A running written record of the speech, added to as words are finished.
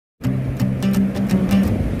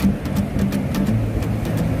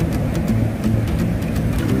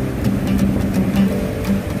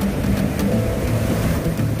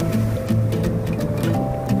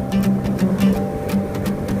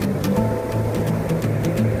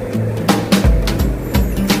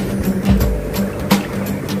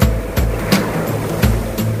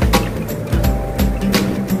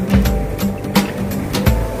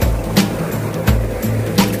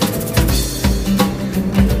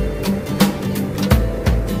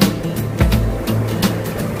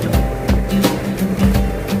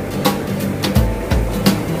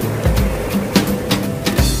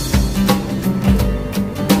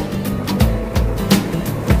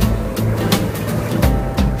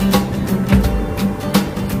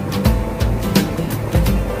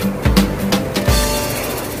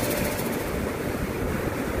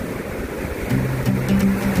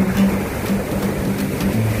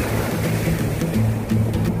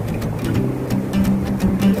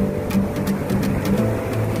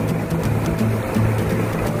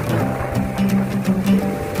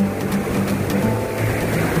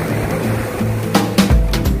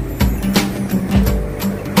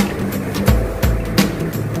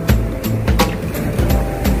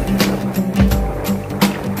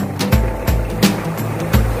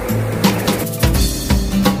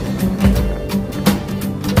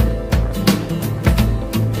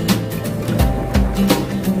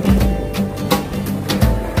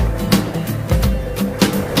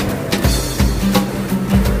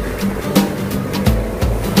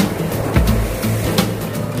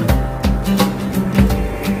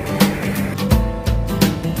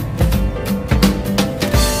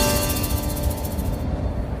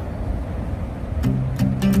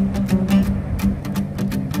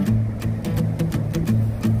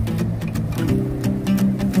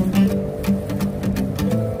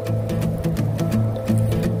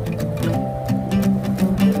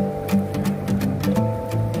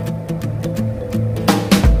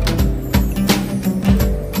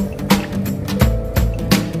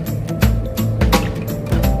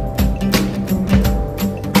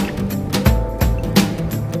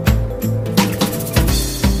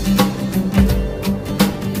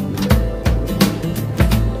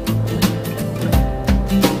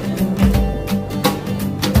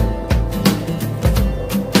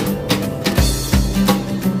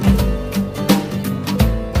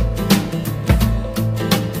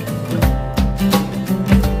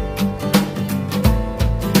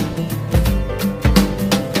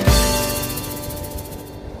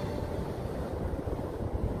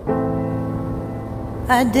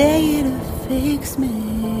I dare you to fix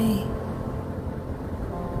me.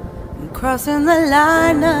 I'm crossing the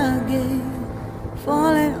line again,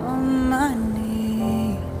 falling on my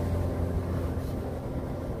knees.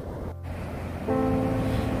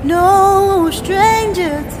 No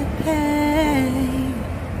stranger to pain,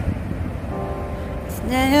 it's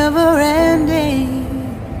never ending,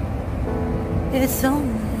 it's only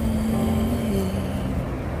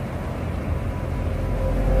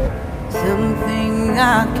something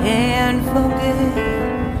I can't forget.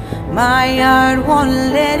 My heart won't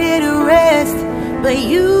let it rest, but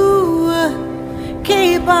you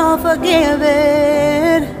keep on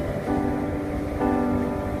forgiving.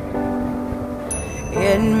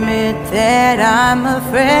 Admit that I'm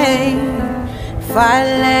afraid. If I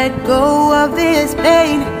let go of this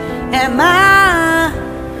pain, am I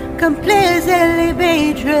completely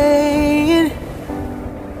betrayed?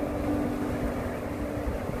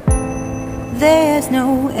 There's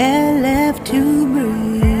no air left to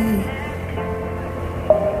breathe.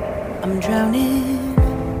 I'm drowning,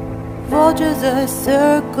 vultures are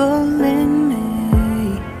circling me.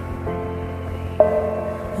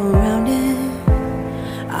 Around it,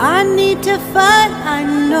 I need to fight, I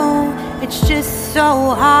know. It's just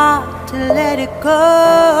so hard to let it go.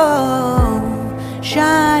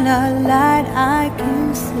 Shine a light I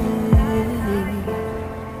can see.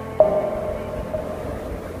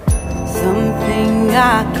 Something I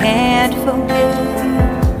can't forget.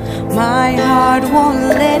 My heart won't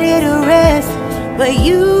let it rest, but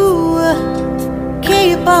you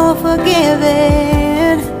keep on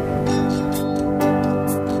forgiving.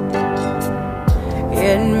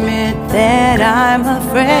 Admit that I'm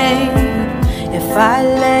afraid. If I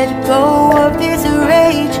let go of this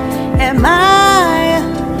rage, am I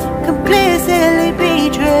completely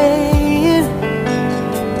betrayed?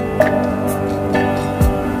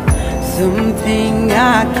 Something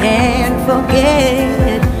I can't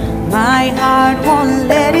forget. My heart won't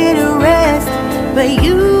let it rest, but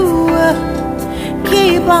you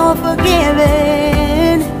keep on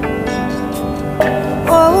forgiving.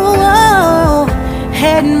 Oh, oh,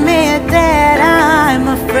 admit that I'm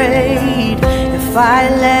afraid. If I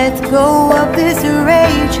let go of this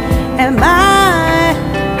rage, am I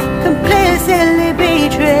completely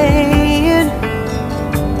betrayed?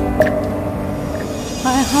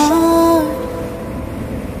 My heart,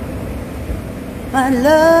 my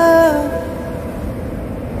love,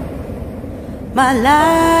 my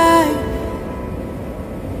life,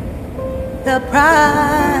 the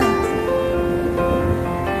prize.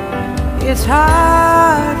 It's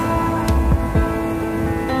hard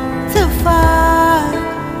to fight,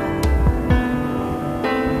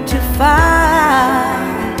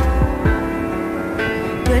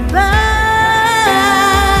 goodbye.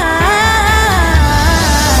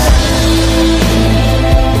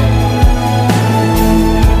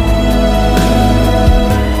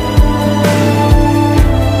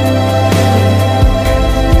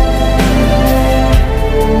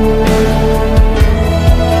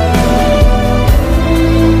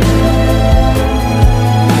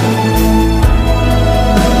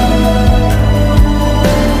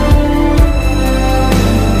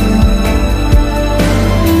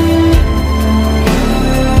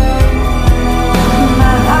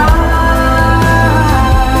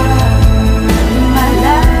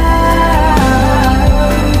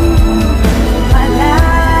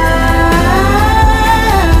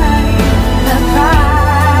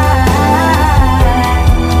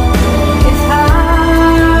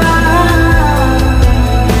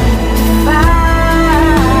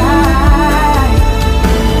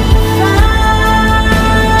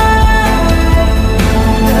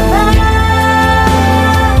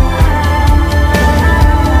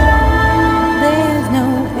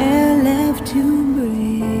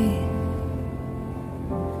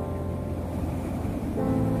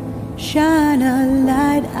 Shine a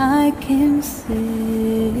light I can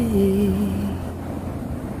see.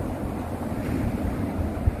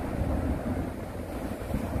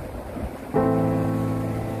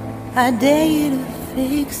 I dare you to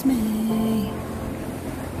fix me.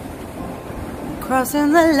 I'm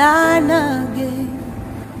crossing the line again,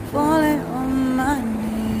 falling on my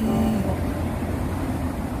knees.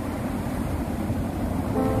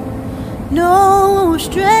 No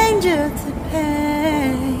stranger to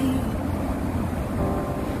pain,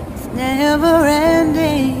 it's never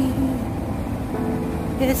ending,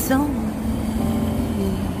 it's only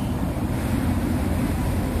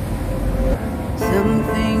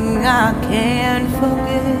something I can't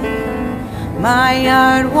forget. My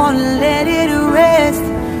heart won't let it rest,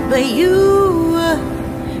 but you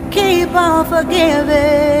keep on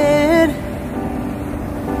forgiving.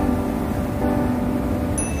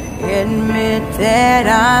 admit that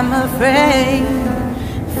I'm afraid.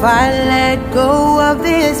 If I let go of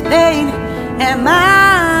this pain, am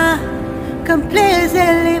I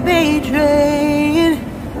completely betrayed?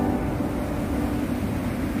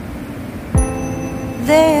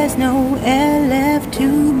 There's no air left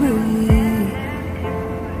to breathe.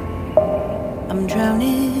 I'm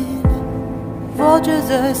drowning, vultures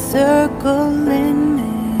are circling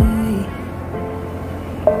me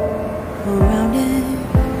around it.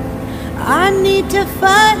 I need to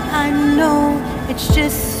fight, I know it's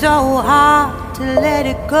just so hard to let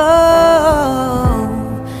it go.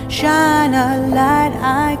 Shine a light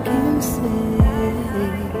I can see.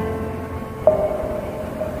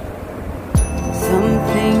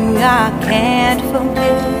 Something I can't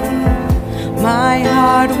forget. My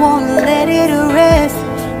heart won't let it rest,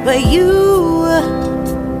 but you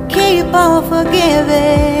keep on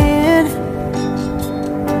forgiving.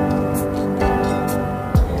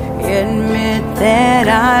 Admit that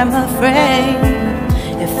I'm afraid.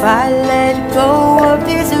 If I let go of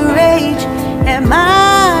this rage, am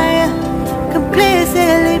I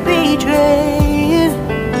completely betrayed?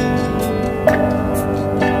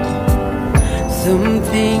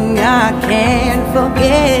 Something I can't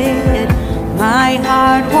forget. My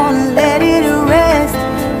heart won't let it rest,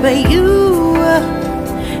 but you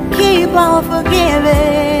keep on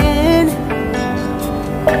forgiving.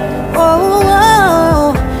 Oh,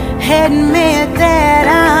 admit that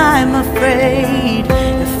I'm afraid.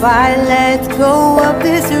 If I let go of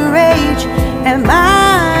this rage, am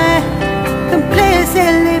I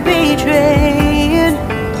completely betrayed?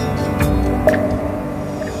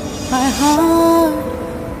 My heart,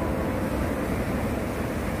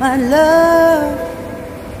 my love,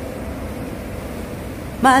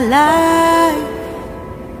 my life,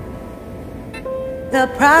 the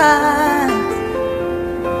prize.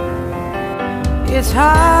 It's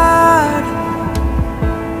hard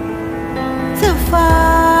to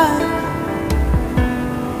fight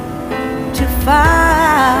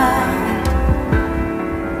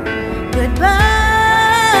goodbye.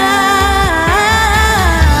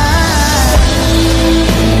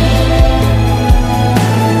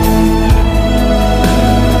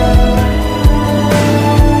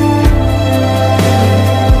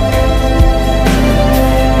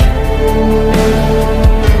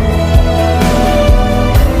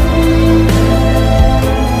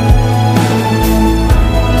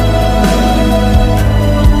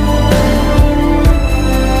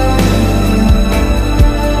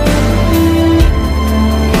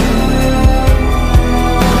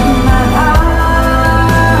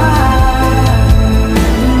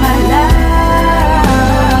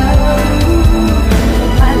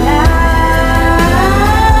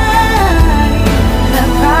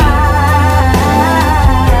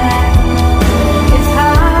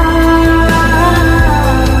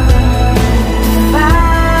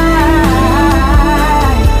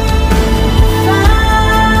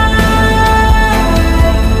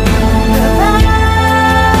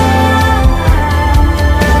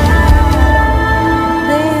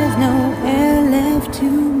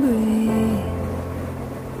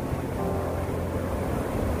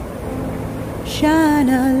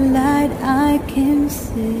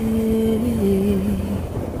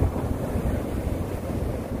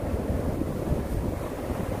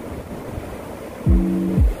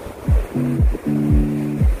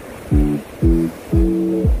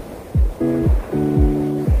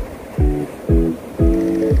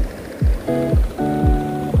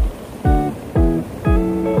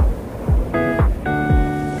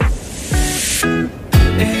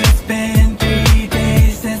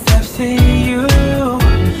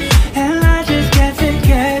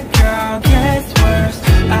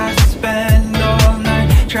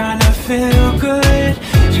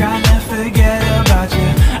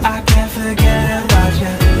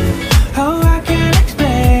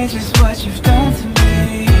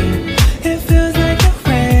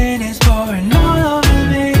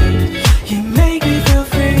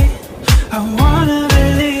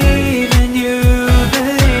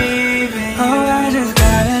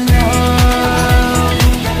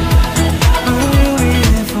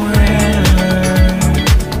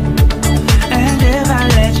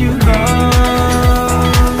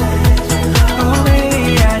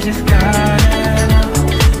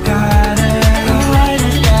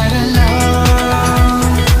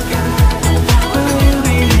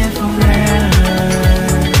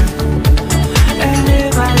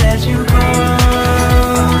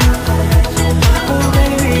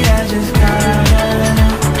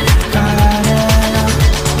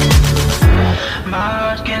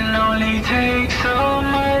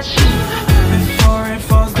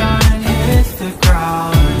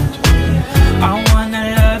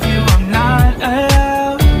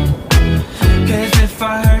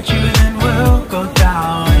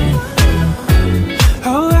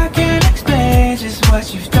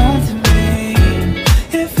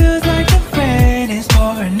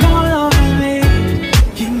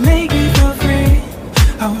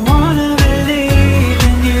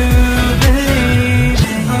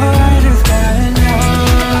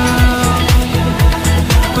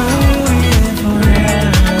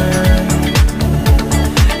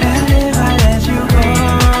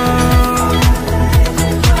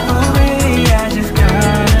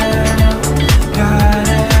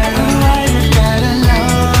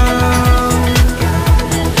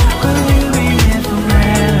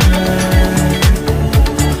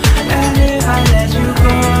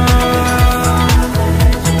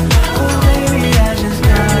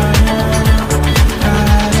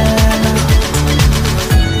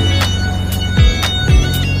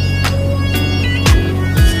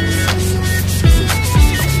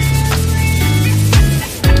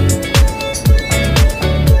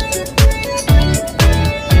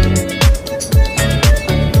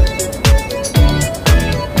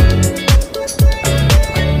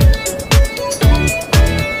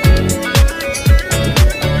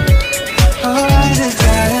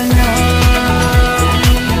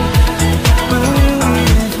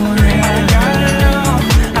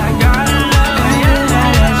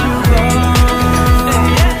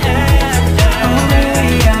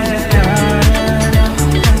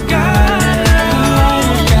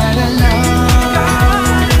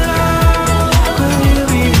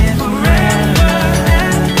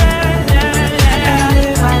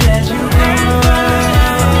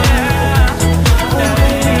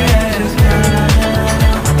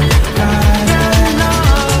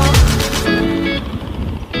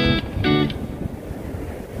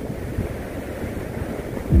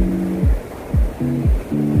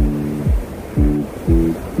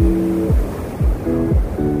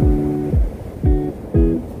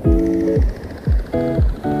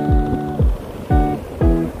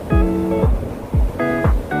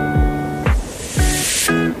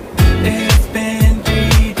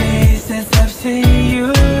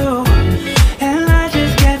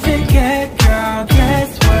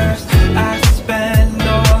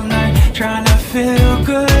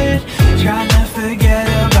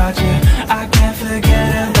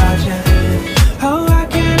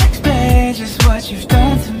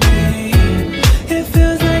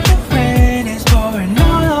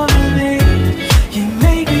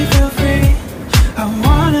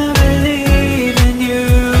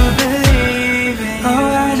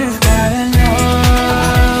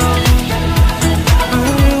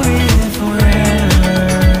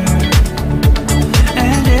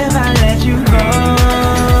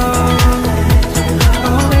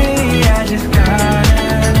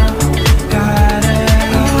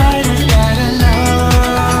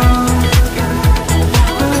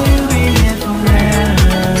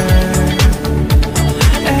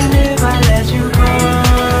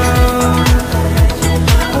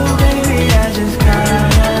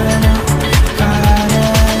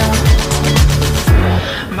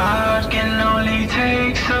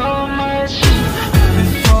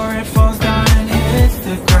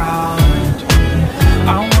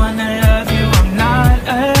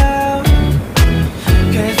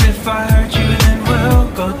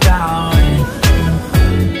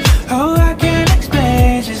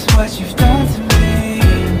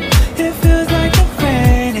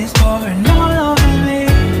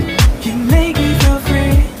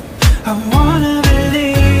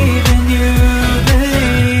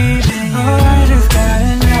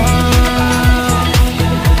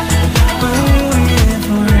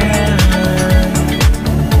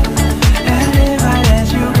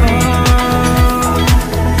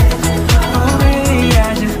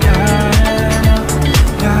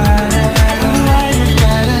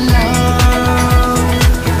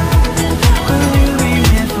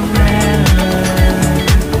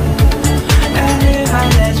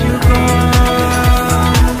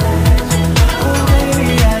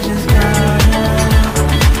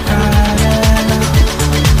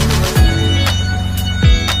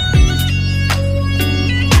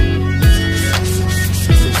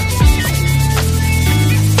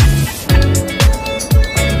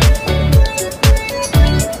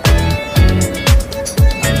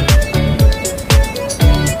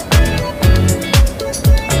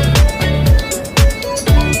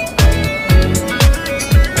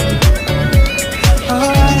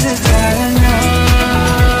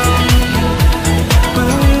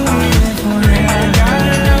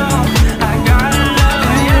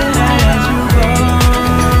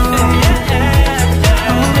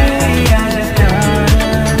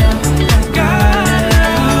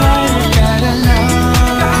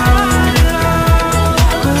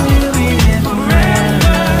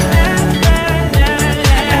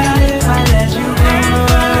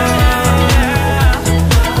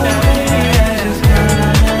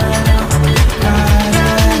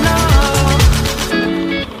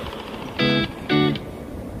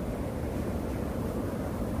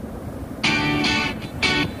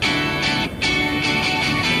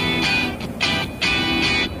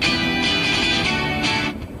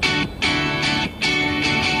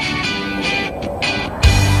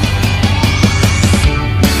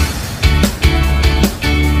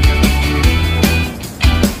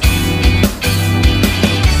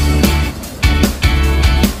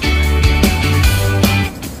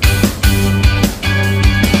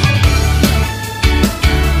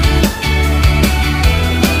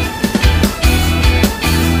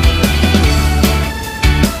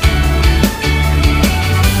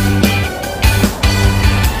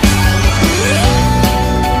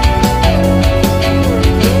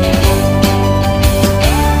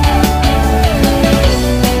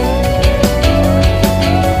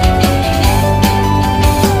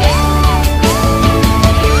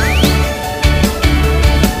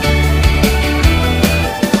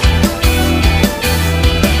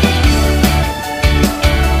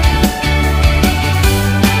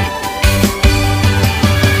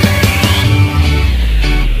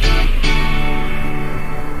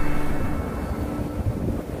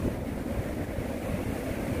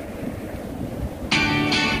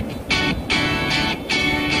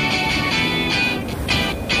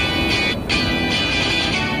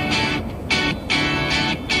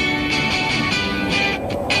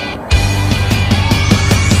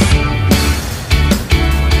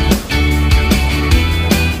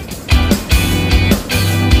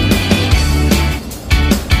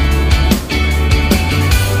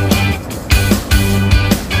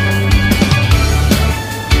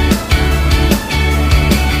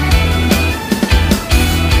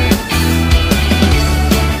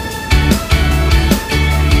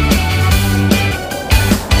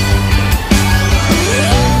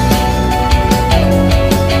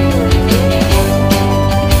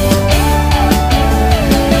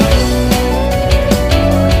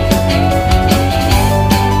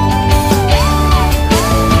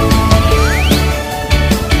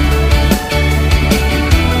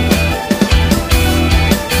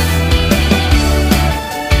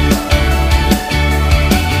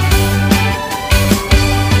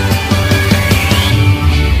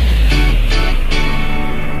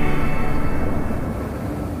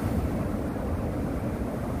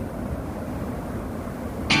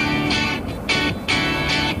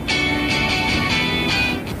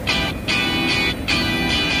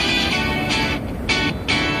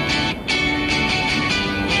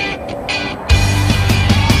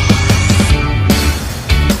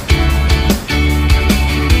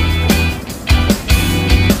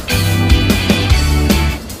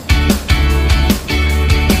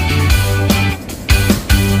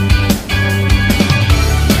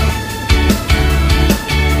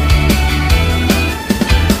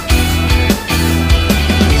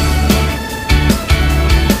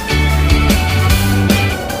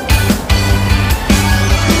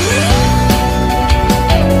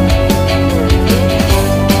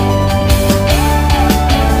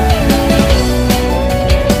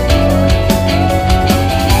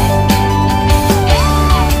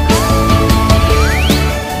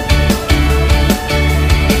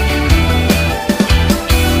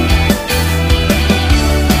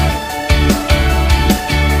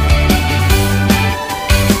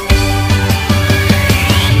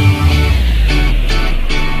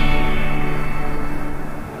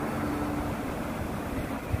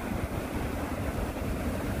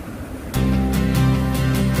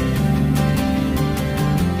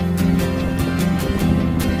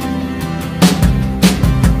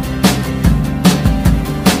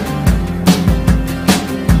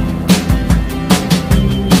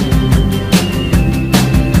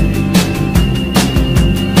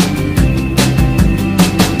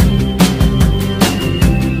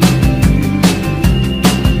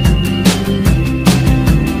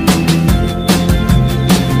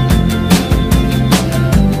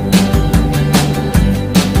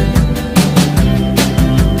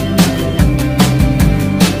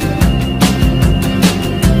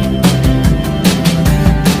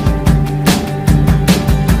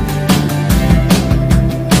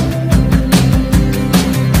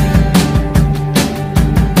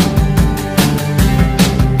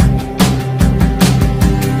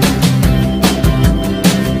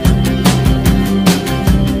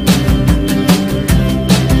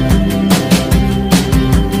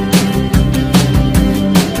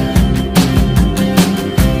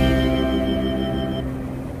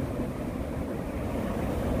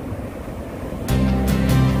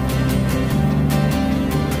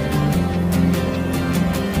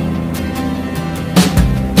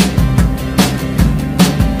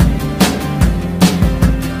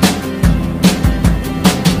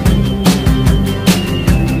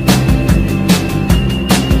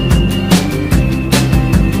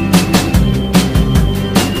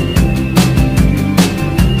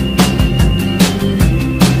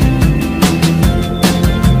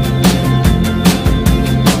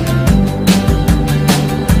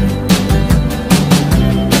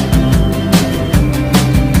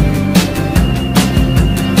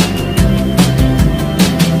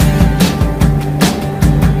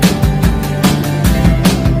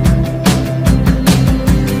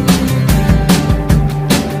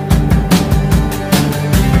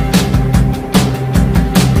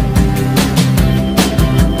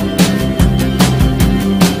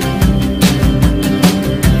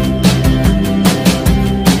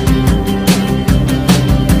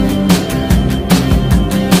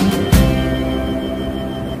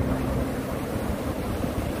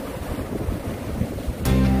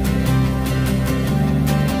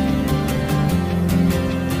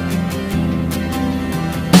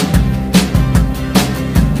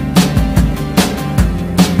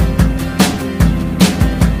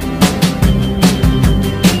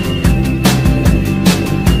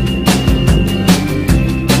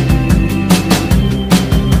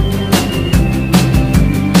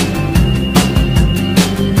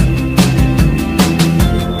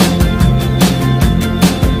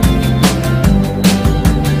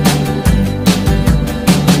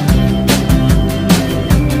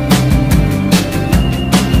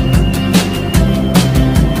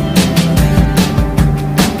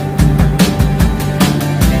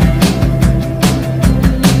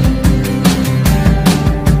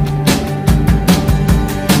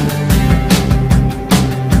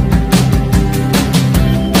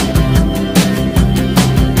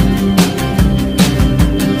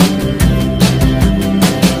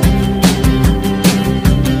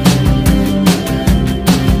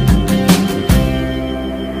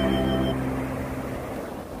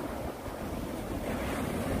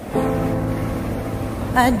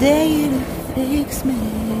 I dare you to fix me.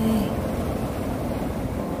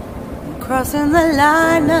 I'm crossing the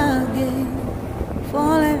line again,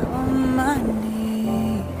 falling on my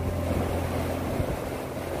knees.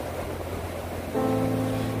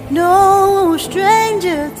 No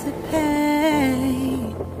stranger to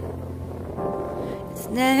pain, it's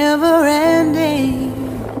never ending,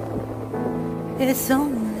 it's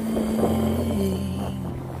only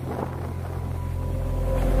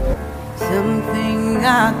something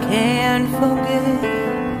I can't forget.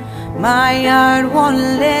 My heart won't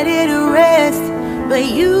let it rest, but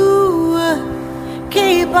you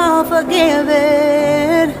keep on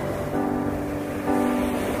forgiving.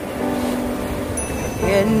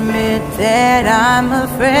 Admit that I'm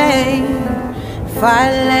afraid if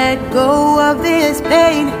I let go of this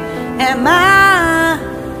pain, am I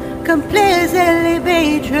completely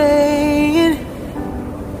betrayed?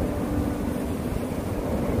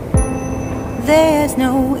 There's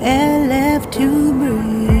no air left to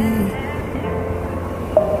breathe.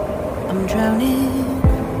 I'm drowning,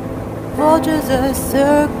 vultures are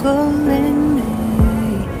circling me.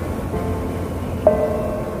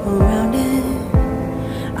 Around it,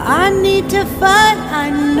 I need to fight, I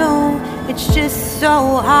know it's just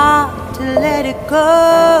so hard to let it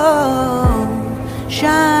go.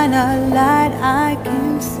 Shine a light I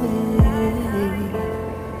can see.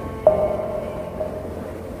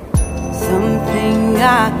 Something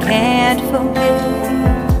I can't forget.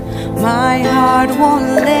 My heart won't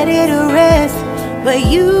let it rest, but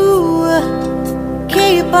you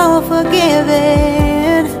keep on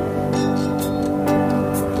forgiving.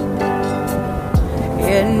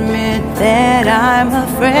 Admit that I'm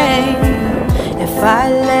afraid if I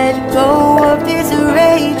let go of this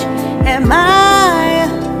rage, am I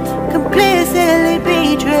completely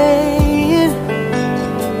betrayed?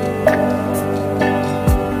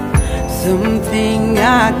 Something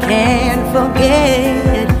I can't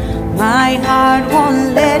forget. My heart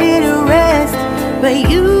won't let it rest, but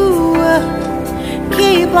you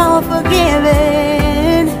keep on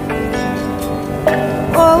forgiving.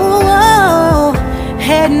 Oh,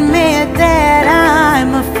 admit that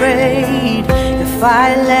I'm afraid if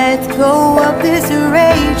I let go of this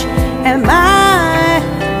rage, am I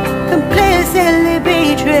completely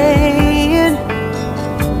betrayed?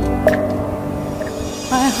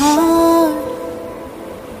 My heart,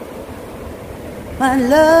 my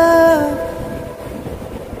love,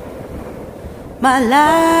 my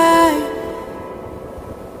life,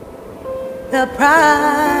 the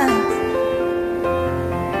price.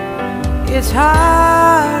 It's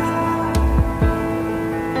hard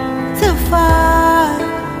to fight,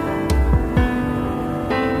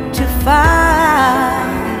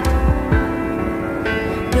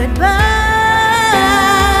 goodbye.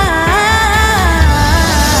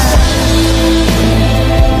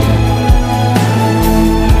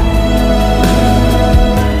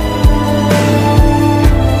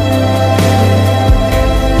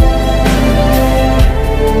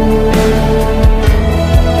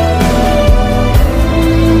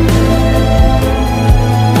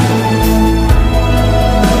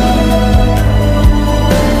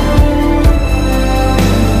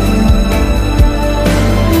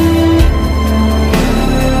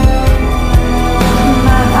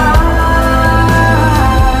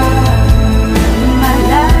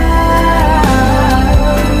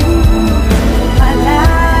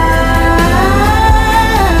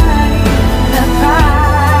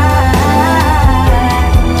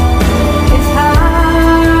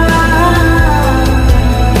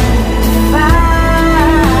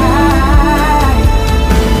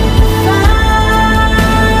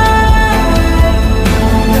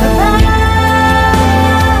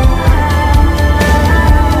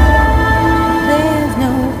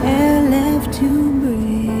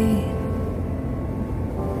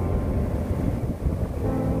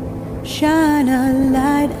 Shine a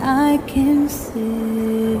light I can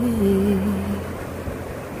see.